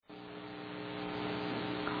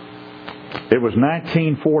It was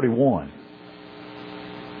 1941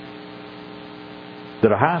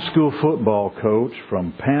 that a high school football coach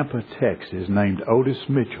from Pampa, Texas, named Otis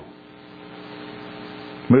Mitchell,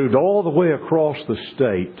 moved all the way across the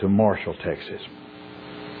state to Marshall, Texas.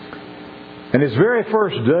 And his very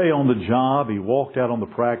first day on the job, he walked out on the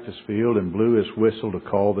practice field and blew his whistle to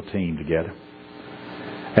call the team together.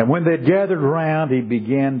 And when they'd gathered around, he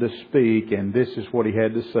began to speak, and this is what he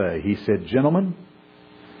had to say. He said, "Gentlemen,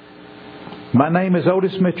 my name is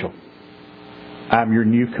Otis Mitchell. I'm your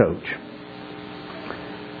new coach.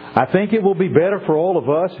 I think it will be better for all of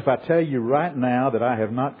us if I tell you right now that I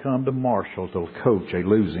have not come to Marshall to coach a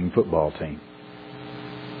losing football team.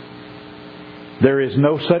 There is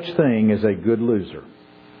no such thing as a good loser.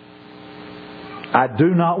 I do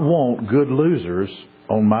not want good losers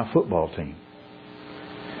on my football team.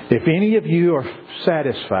 If any of you are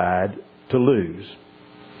satisfied to lose,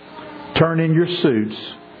 turn in your suits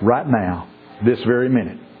right now, this very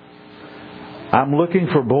minute. I'm looking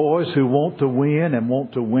for boys who want to win and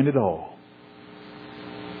want to win it all.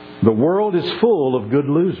 The world is full of good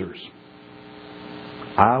losers.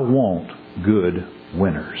 I want good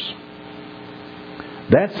winners."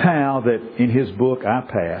 That's how that in his book, I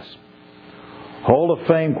Pass, Hall of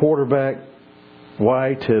Fame quarterback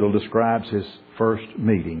Y.A. Tittle describes his first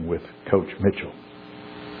meeting with Coach Mitchell.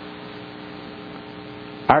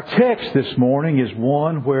 Our text this morning is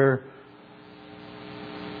one where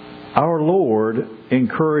our Lord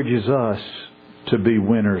encourages us to be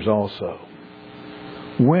winners also.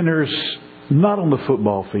 Winners not on the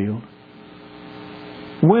football field.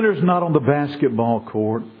 Winners not on the basketball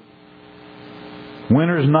court.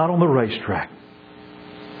 Winners not on the racetrack.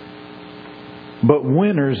 But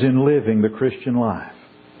winners in living the Christian life.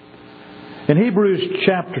 In Hebrews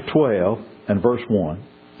chapter 12 and verse 1,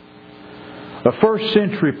 a first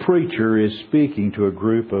century preacher is speaking to a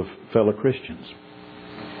group of fellow Christians.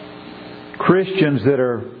 Christians that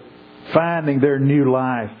are finding their new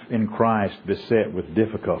life in Christ beset with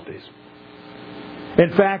difficulties. In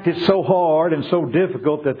fact, it's so hard and so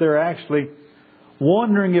difficult that they're actually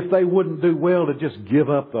wondering if they wouldn't do well to just give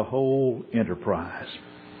up the whole enterprise.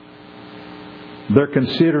 They're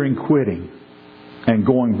considering quitting and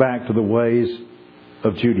going back to the ways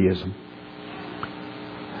of Judaism.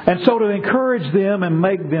 And so to encourage them and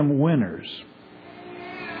make them winners,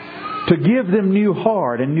 to give them new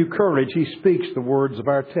heart and new courage, he speaks the words of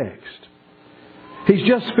our text. He's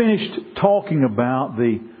just finished talking about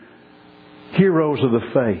the heroes of the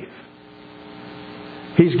faith.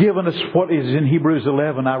 He's given us what is in Hebrews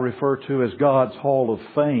 11 I refer to as God's Hall of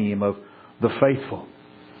Fame of the faithful.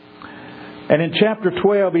 And in chapter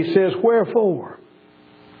 12 he says, "Wherefore,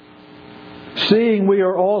 seeing we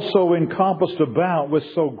are also encompassed about with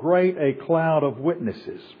so great a cloud of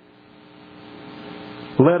witnesses,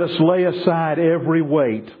 let us lay aside every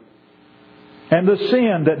weight and the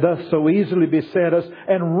sin that doth so easily beset us,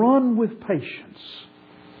 and run with patience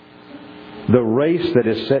the race that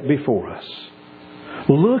is set before us,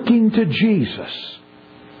 looking to Jesus,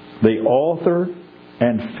 the author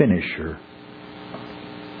and finisher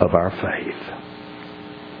of our faith."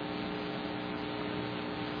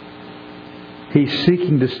 He's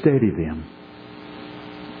seeking to steady them.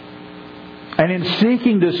 And in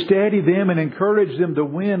seeking to steady them and encourage them to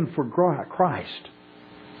win for Christ,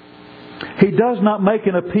 He does not make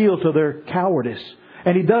an appeal to their cowardice.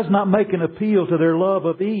 And He does not make an appeal to their love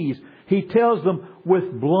of ease. He tells them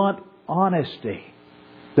with blunt honesty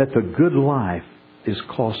that the good life is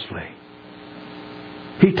costly.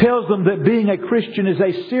 He tells them that being a Christian is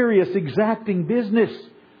a serious, exacting business.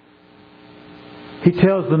 He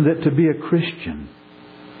tells them that to be a Christian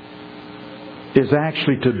is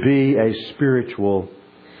actually to be a spiritual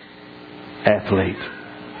athlete.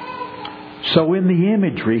 So in the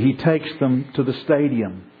imagery, He takes them to the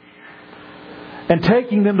stadium. And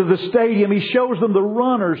taking them to the stadium, He shows them the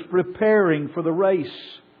runners preparing for the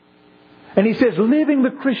race. And He says, living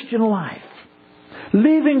the Christian life,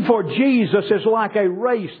 living for Jesus is like a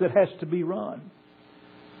race that has to be run.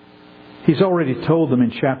 He's already told them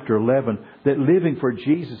in chapter 11 that living for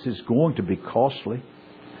Jesus is going to be costly.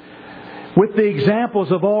 With the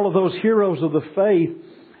examples of all of those heroes of the faith,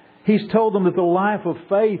 He's told them that the life of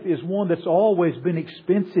faith is one that's always been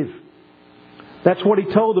expensive. That's what He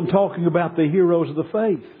told them talking about the heroes of the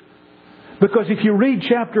faith. Because if you read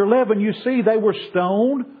chapter 11, you see they were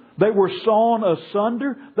stoned. They were sawn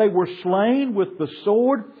asunder. They were slain with the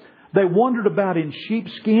sword. They wandered about in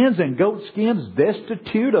sheepskins and goatskins,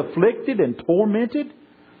 destitute, afflicted, and tormented.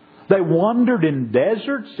 They wandered in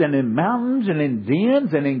deserts and in mountains and in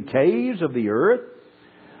dens and in caves of the earth.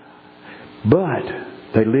 But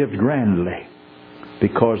they lived grandly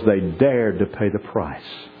because they dared to pay the price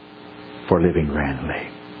for living grandly.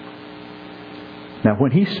 Now,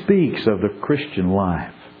 when he speaks of the Christian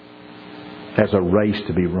life as a race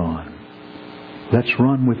to be run, let's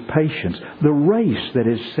run with patience the race that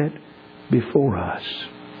is set before us.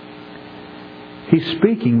 He's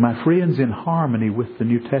speaking, my friends, in harmony with the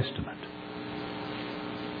New Testament.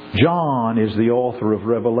 John is the author of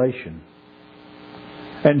Revelation.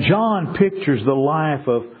 And John pictures the life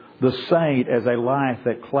of the saint as a life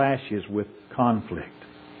that clashes with conflict,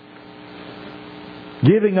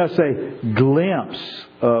 giving us a glimpse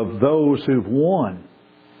of those who've won.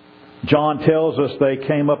 John tells us they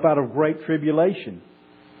came up out of great tribulation.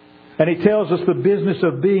 And he tells us the business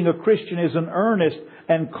of being a Christian is an earnest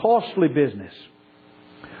and costly business.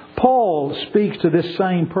 Paul speaks to this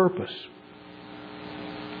same purpose.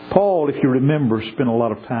 Paul, if you remember, spent a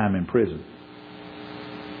lot of time in prison.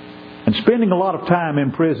 And spending a lot of time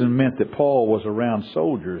in prison meant that Paul was around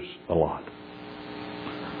soldiers a lot.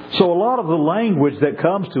 So a lot of the language that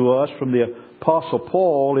comes to us from the Apostle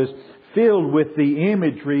Paul is filled with the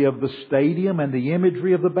imagery of the stadium and the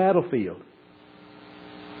imagery of the battlefield.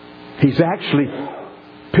 He's actually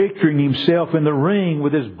picturing himself in the ring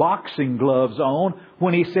with his boxing gloves on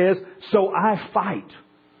when he says, "So I fight,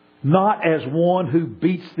 not as one who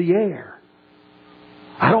beats the air."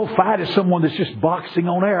 I don't fight as someone that's just boxing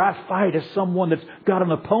on air. I fight as someone that's got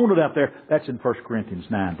an opponent out there. That's in 1 Corinthians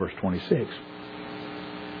 9, verse 26.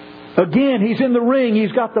 Again, he's in the ring.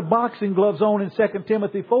 He's got the boxing gloves on in 2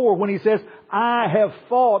 Timothy 4 when he says, "I have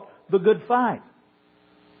fought the good fight."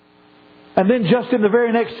 And then just in the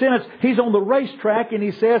very next sentence, he's on the racetrack and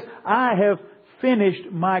he says, "I have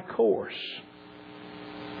finished my course."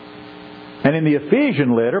 And in the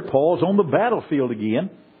Ephesian letter, Paul's on the battlefield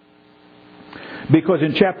again. Because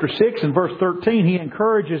in chapter 6 and verse 13, he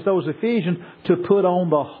encourages those Ephesians to put on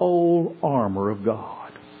the whole armor of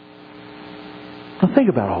God. Now think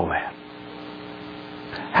about all that.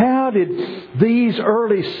 How did these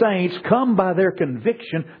early saints come by their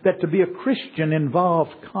conviction that to be a Christian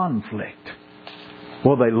involved conflict?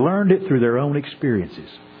 Well, they learned it through their own experiences.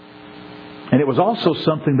 And it was also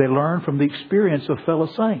something they learned from the experience of fellow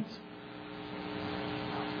saints.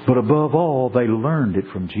 But above all, they learned it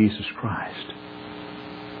from Jesus Christ.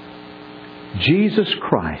 Jesus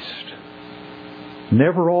Christ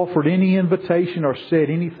never offered any invitation or said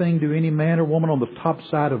anything to any man or woman on the top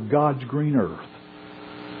side of God's green earth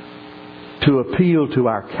to appeal to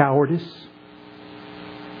our cowardice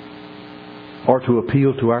or to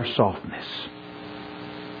appeal to our softness.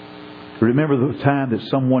 Remember the time that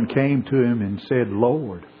someone came to him and said,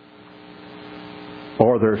 "Lord,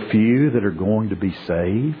 are there few that are going to be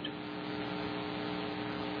saved?"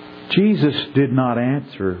 Jesus did not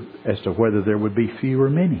answer as to whether there would be few or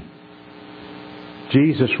many.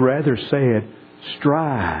 Jesus rather said,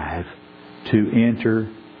 "Strive to enter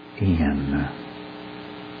in."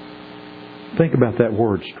 Think about that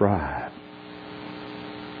word, strive.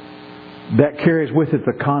 That carries with it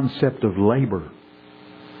the concept of labor,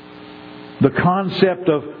 the concept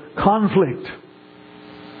of conflict,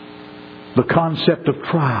 the concept of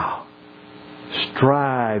trial.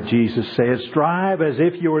 Strive, Jesus says. Strive as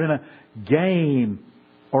if you were in a game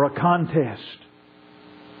or a contest.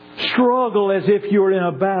 Struggle as if you were in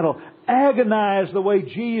a battle. Agonize the way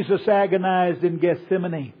Jesus agonized in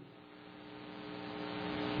Gethsemane.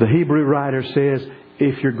 The Hebrew writer says,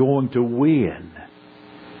 if you're going to win,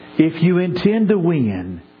 if you intend to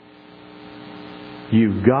win,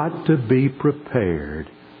 you've got to be prepared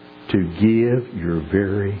to give your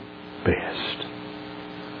very best.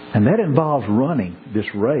 And that involves running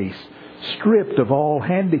this race stripped of all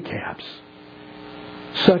handicaps,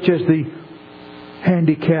 such as the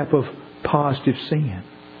handicap of positive sin.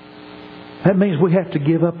 That means we have to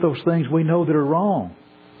give up those things we know that are wrong,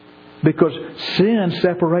 because sin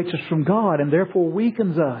separates us from God and therefore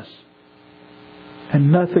weakens us.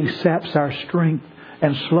 And nothing saps our strength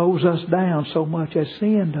and slows us down so much as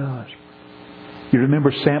sin does. You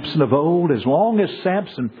remember Samson of old? As long as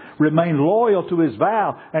Samson remained loyal to his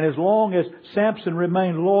vow, and as long as Samson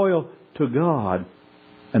remained loyal to God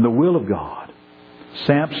and the will of God,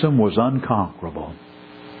 Samson was unconquerable.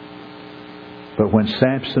 But when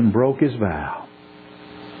Samson broke his vow,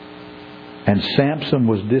 and Samson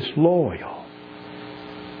was disloyal,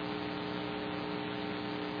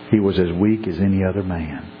 he was as weak as any other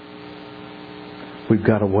man. We've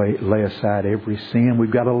got to lay aside every sin.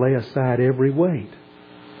 We've got to lay aside every weight.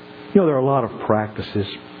 You know, there are a lot of practices,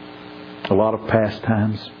 a lot of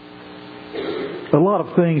pastimes, a lot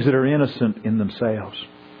of things that are innocent in themselves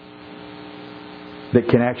that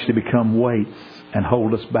can actually become weights and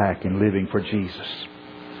hold us back in living for Jesus.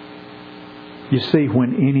 You see,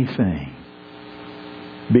 when anything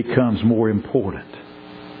becomes more important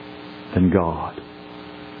than God,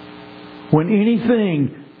 when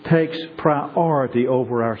anything takes priority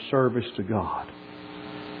over our service to God,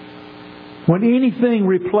 when anything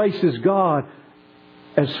replaces God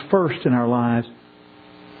as first in our lives,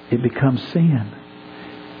 it becomes sin.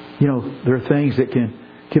 You know, there are things that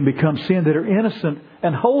can become sin that are innocent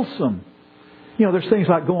and wholesome. You know, there's things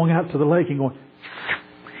like going out to the lake and going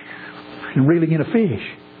and reeling in a fish.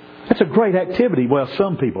 That's a great activity. Well,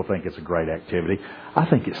 some people think it's a great activity. I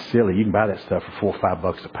think it's silly. You can buy that stuff for $4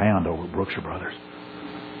 or $5 a pound over at Brookshire Brothers.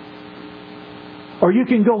 Or you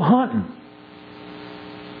can go hunting.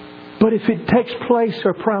 But if it takes place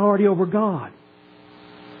or priority over God,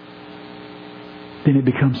 then it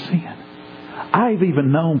becomes sin. I've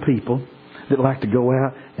even known people that like to go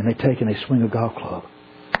out and they take and they swing a golf club.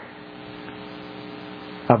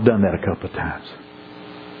 I've done that a couple of times.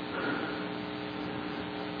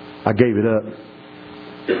 I gave it up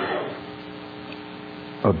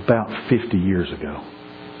about 50 years ago.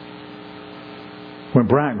 When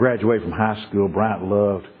Bryant graduated from high school, Bryant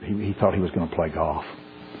loved, he thought he was going to play golf.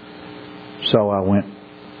 So I went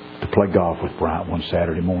to play golf with Bryant one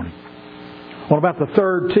Saturday morning. On about the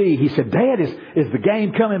third tee, he said, "Dad, is the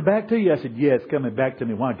game coming back to you?" I said, "Yeah, it's coming back to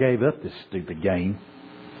me." When I gave up this stupid game,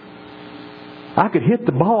 I could hit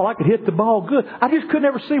the ball good. I just could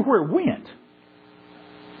never see where it went.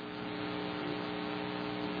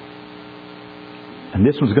 And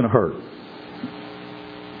this one's going to hurt.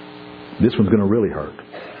 This one's going to really hurt.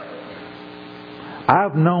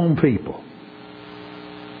 I've known people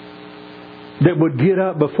that would get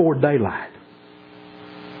up before daylight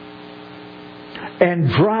and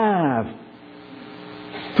drive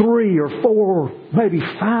 3 or 4, maybe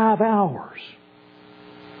 5 hours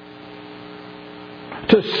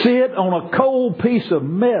to sit on a cold piece of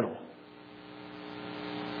metal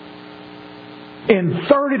in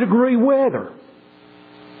 30-degree weather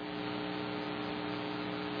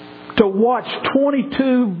to watch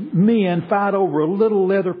 22 men fight over a little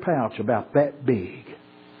leather pouch about that big.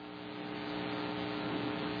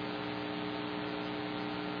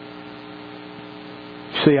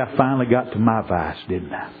 See, I finally got to my vice,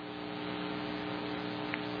 didn't I?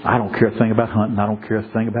 I don't care a thing about hunting. I don't care a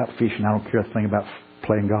thing about fishing. I don't care a thing about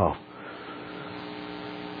playing golf.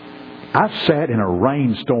 I sat in a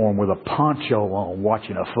rainstorm with a poncho on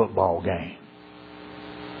watching a football game.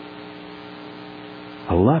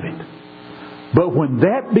 I love it. But when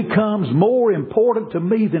that becomes more important to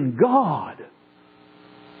me than God,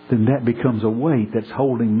 then that becomes a weight that's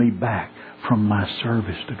holding me back from my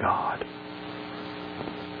service to God.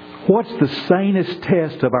 What's the sanest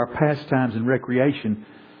test of our pastimes and recreation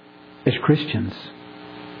as Christians?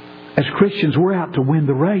 As Christians, we're out to win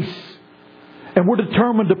the race. And we're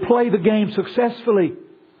determined to play the game successfully.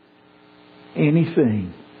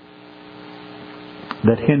 Anything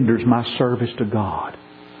that hinders my service to God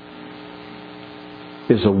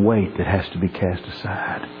is a weight that has to be cast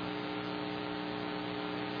aside.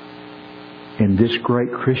 In this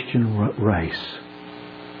great Christian race,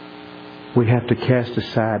 we have to cast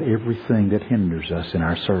aside everything that hinders us in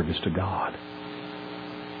our service to God.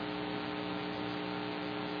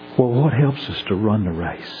 Well, what helps us to run the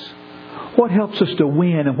race? What helps us to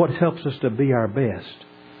win and what helps us to be our best?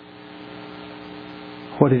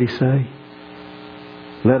 What did he say?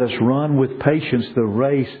 Let us run with patience the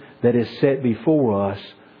race that is set before us,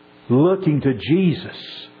 looking to Jesus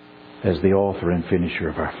as the author and finisher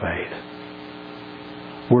of our faith.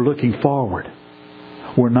 We're looking forward.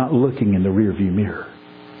 We're not looking in the rearview mirror.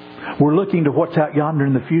 We're looking to what's out yonder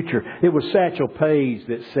in the future. It was Satchel Paige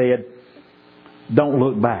that said, "Don't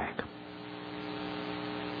look back.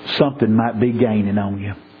 Something might be gaining on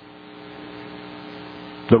you."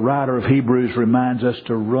 The writer of Hebrews reminds us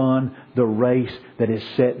to run the race that is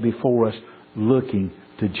set before us, looking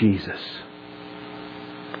to Jesus.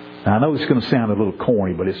 Now, I know it's going to sound a little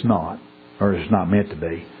corny, but it's not. Or it's not meant to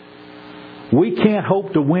be. We can't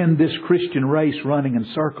hope to win this Christian race running in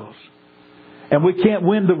circles. And we can't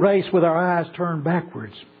win the race with our eyes turned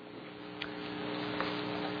backwards.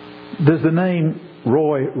 Does the name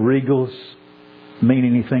Roy Riegels mean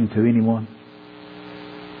anything to anyone?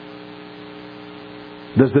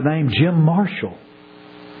 Does the name Jim Marshall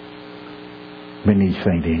mean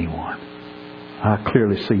anything to anyone? I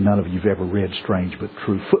clearly see none of you have ever read Strange But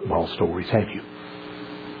True football stories, have you?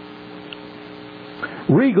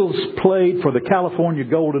 Riegels played for the California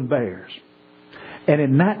Golden Bears. And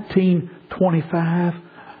in 1925,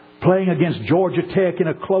 playing against Georgia Tech in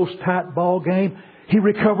a close, tight ball game, he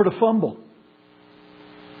recovered a fumble.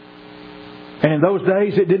 And in those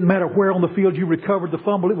days, it didn't matter where on the field you recovered the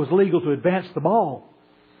fumble. It was legal to advance the ball.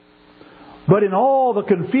 But in all the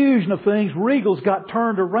confusion of things, Regals got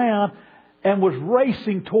turned around and was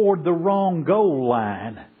racing toward the wrong goal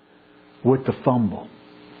line with the fumble.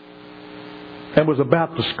 And was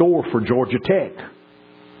about to score for Georgia Tech.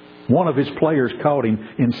 One of his players caught him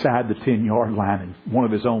inside the 10-yard line, and one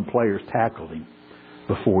of his own players tackled him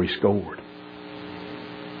before he scored.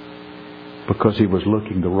 Because he was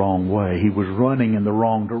looking the wrong way. He was running in the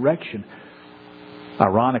wrong direction.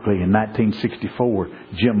 Ironically, in 1964,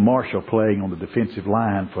 Jim Marshall, playing on the defensive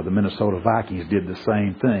line for the Minnesota Vikings, did the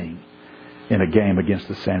same thing in a game against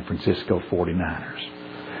the San Francisco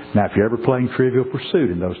 49ers. Now, if you're ever playing Trivial Pursuit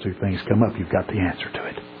and those two things come up, you've got the answer to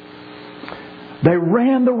it. They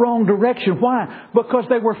ran the wrong direction. Why? Because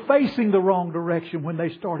they were facing the wrong direction when they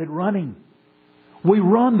started running. We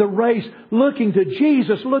run the race looking to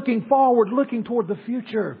Jesus, looking forward, looking toward the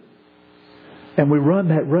future. And we run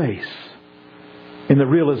that race in the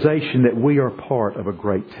realization that we are part of a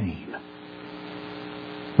great team.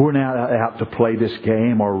 We're not out to play this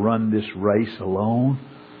game or run this race alone.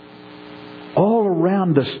 All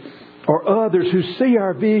around us are others who see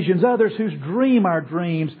our visions, others who dream our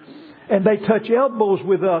dreams, and they touch elbows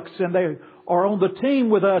with us, and they are on the team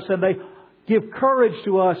with us, and they give courage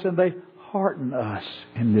to us, and they hearten us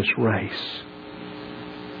in this race.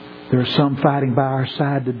 There are some fighting by our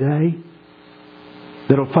side today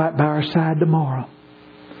that'll fight by our side tomorrow.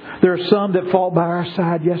 There are some that fought by our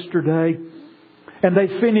side yesterday, and they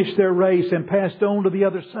finished their race and passed on to the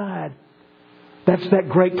other side. That's that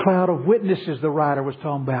great cloud of witnesses the writer was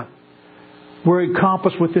talking about. We're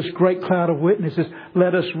encompassed with this great cloud of witnesses.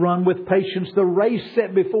 Let us run with patience the race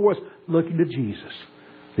set before us, looking to Jesus,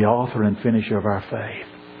 the author and finisher of our faith.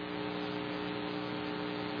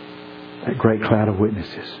 That great cloud of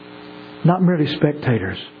witnesses. Not merely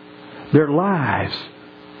spectators. Their lives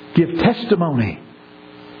give testimony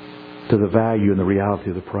to the value and the reality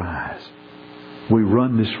of the prize. We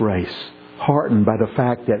run this race heartened by the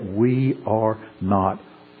fact that we are not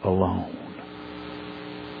alone.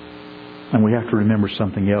 And we have to remember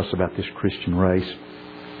something else about this Christian race.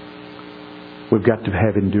 We've got to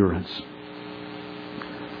have endurance.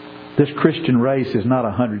 This Christian race is not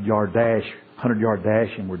a 100-yard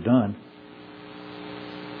dash and we're done.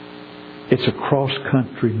 It's a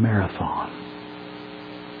cross-country marathon.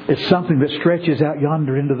 It's something that stretches out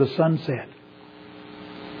yonder into the sunset.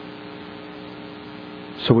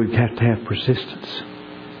 So we've got to have persistence.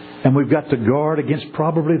 And we've got to guard against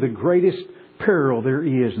probably the greatest peril there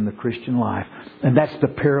is in the Christian life. And that's the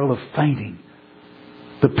peril of fainting.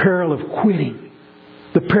 The peril of quitting.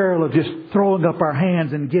 The peril of just throwing up our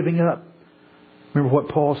hands and giving up. Remember what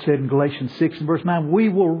Paul said in Galatians 6 and verse 9. We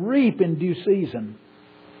will reap in due season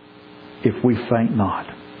if we faint not.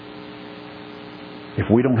 If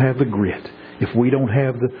we don't have the grit. If we don't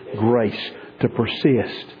have the grace to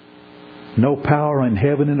persist. No power in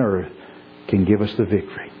heaven and earth can give us the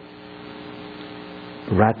victory.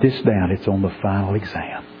 Write this down. It's on the final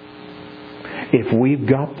exam. If we've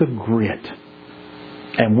got the grit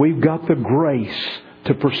and we've got the grace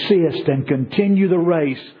to persist and continue the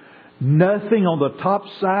race, nothing on the top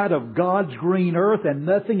side of God's green earth and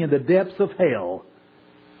nothing in the depths of hell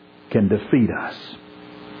can defeat us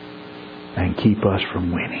and keep us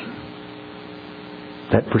from winning.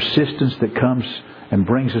 That persistence that comes and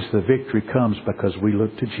brings us the victory comes because we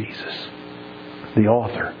look to Jesus, the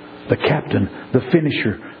author, the captain, the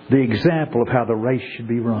finisher, the example of how the race should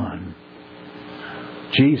be run.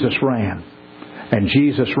 Jesus ran, and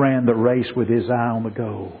Jesus ran the race with His eye on the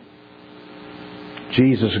goal.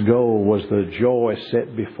 Jesus' goal was the joy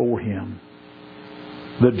set before Him.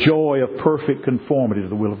 The joy of perfect conformity to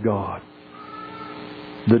the will of God.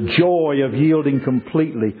 The joy of yielding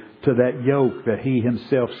completely to that yoke that He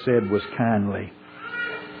Himself said was kindly.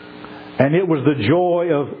 And it was the joy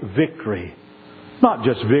of victory. Not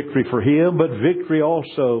just victory for Him, but victory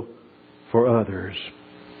also for others.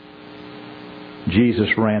 Jesus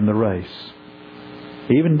ran the race.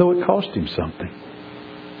 Even though it cost Him something.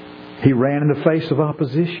 He ran in the face of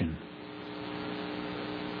opposition.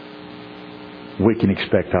 We can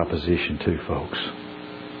expect opposition too, folks.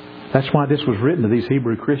 That's why this was written to these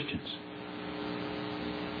Hebrew Christians.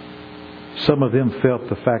 Some of them felt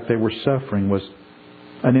the fact they were suffering was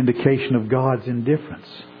an indication of God's indifference.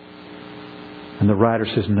 And the writer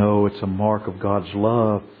says, no, it's a mark of God's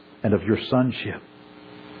love and of your sonship.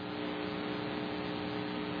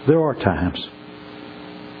 There are times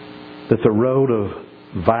that the road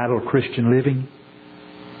of vital Christian living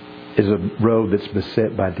is a road that's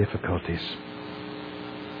beset by difficulties.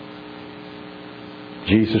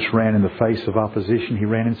 Jesus ran in the face of opposition. He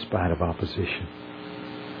ran in spite of opposition.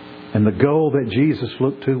 And the goal that Jesus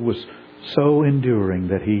looked to was so enduring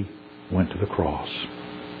that He went to the cross.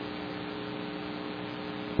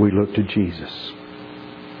 We look to Jesus.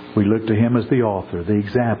 We look to Him as the author, the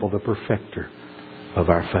example, the perfecter of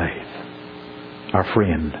our faith, our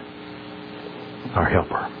friend, our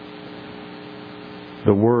helper.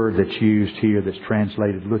 The word that's used here that's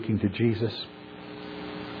translated looking to Jesus,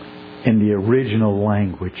 in the original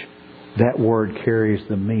language, that word carries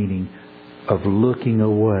the meaning of looking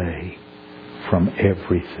away from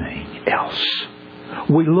everything else.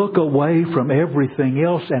 We look away from everything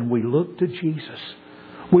else and we look to Jesus.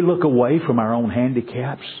 We look away from our own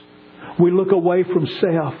handicaps. We look away from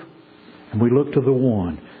self. And we look to the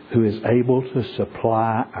one who is able to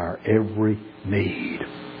supply our every need.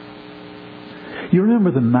 You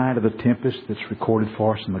remember the night of the tempest that's recorded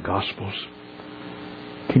for us in the Gospels?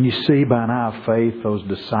 Can you see by an eye of faith those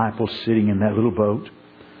disciples sitting in that little boat,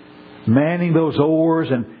 manning those oars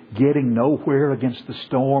and getting nowhere against the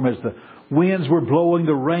storm as the winds were blowing,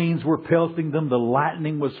 the rains were pelting them, the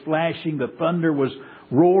lightning was flashing, the thunder was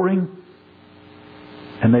roaring?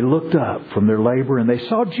 And they looked up from their labor and they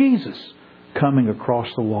saw Jesus coming across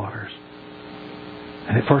the waters.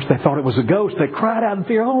 And at first they thought it was a ghost. They cried out in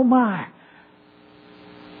fear, "Oh my!"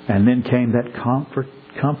 And then came that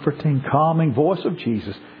comforting, calming voice of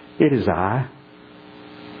Jesus. "It is I.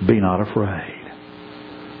 Be not afraid."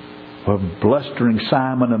 Well, blustering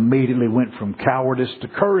Simon immediately went from cowardice to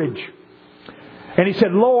courage. And he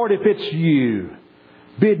said, "Lord, if it's you,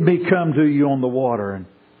 bid me come to you on the water." And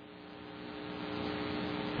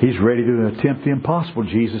he's ready to attempt the impossible.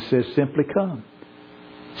 Jesus says, "Simply come."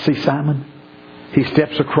 See Simon? He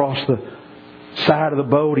steps across the side of the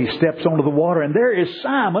boat. He steps onto the water. And there is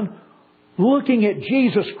Simon looking at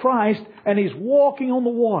Jesus Christ. And he's walking on the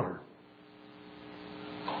water.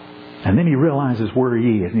 And then he realizes where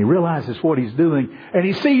he is. And he realizes what he's doing. And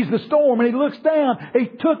he sees the storm. And he looks down. He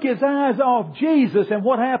took his eyes off Jesus. And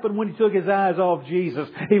what happened when he took his eyes off Jesus?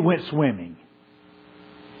 He went swimming.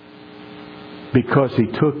 Because he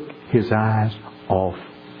took his eyes off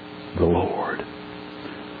the Lord.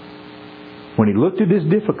 When he looked at his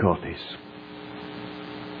difficulties,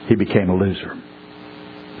 he became a loser.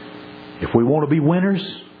 If we want to be winners,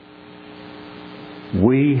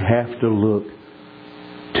 we have to look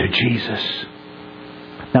to Jesus.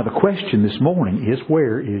 Now the question this morning is,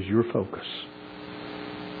 where is your focus?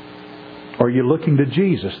 Are you looking to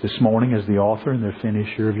Jesus this morning as the author and the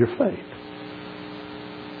finisher of your faith?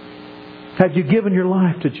 Have you given your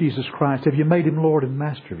life to Jesus Christ? Have you made Him Lord and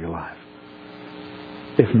Master of your life?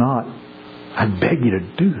 If not, I beg you to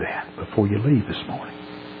do that before you leave this morning.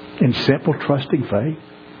 In simple, trusting faith.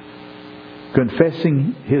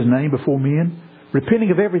 Confessing His name before men.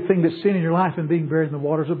 Repenting of everything that's sin in your life and being buried in the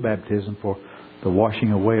waters of baptism for the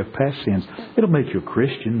washing away of past sins. It'll make you a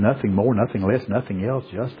Christian. Nothing more, nothing less, nothing else.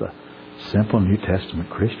 Just a simple New Testament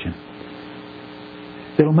Christian.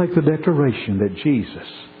 It'll make the declaration that Jesus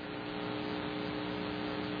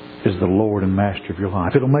is the Lord and Master of your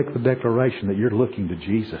life. It'll make the declaration that you're looking to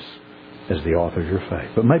Jesus as the author of your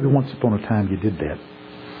faith. But maybe once upon a time you did that.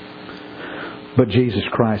 But Jesus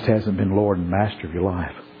Christ hasn't been Lord and Master of your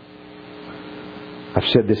life. I've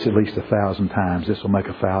said this at least 1,000 times. This will make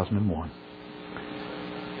 1,001.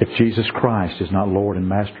 If Jesus Christ is not Lord and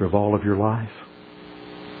Master of all of your life,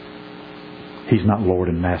 He's not Lord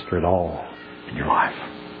and Master at all in your life.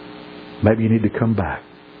 Maybe you need to come back.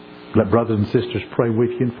 Let brothers and sisters pray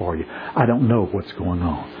with you and for you. I don't know what's going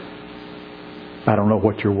on. I don't know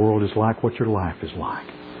what your world is like, what your life is like.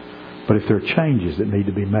 But if there are changes that need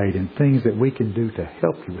to be made and things that we can do to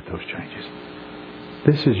help you with those changes,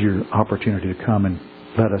 this is your opportunity to come and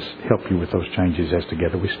let us help you with those changes as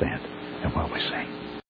together we stand and while we sing.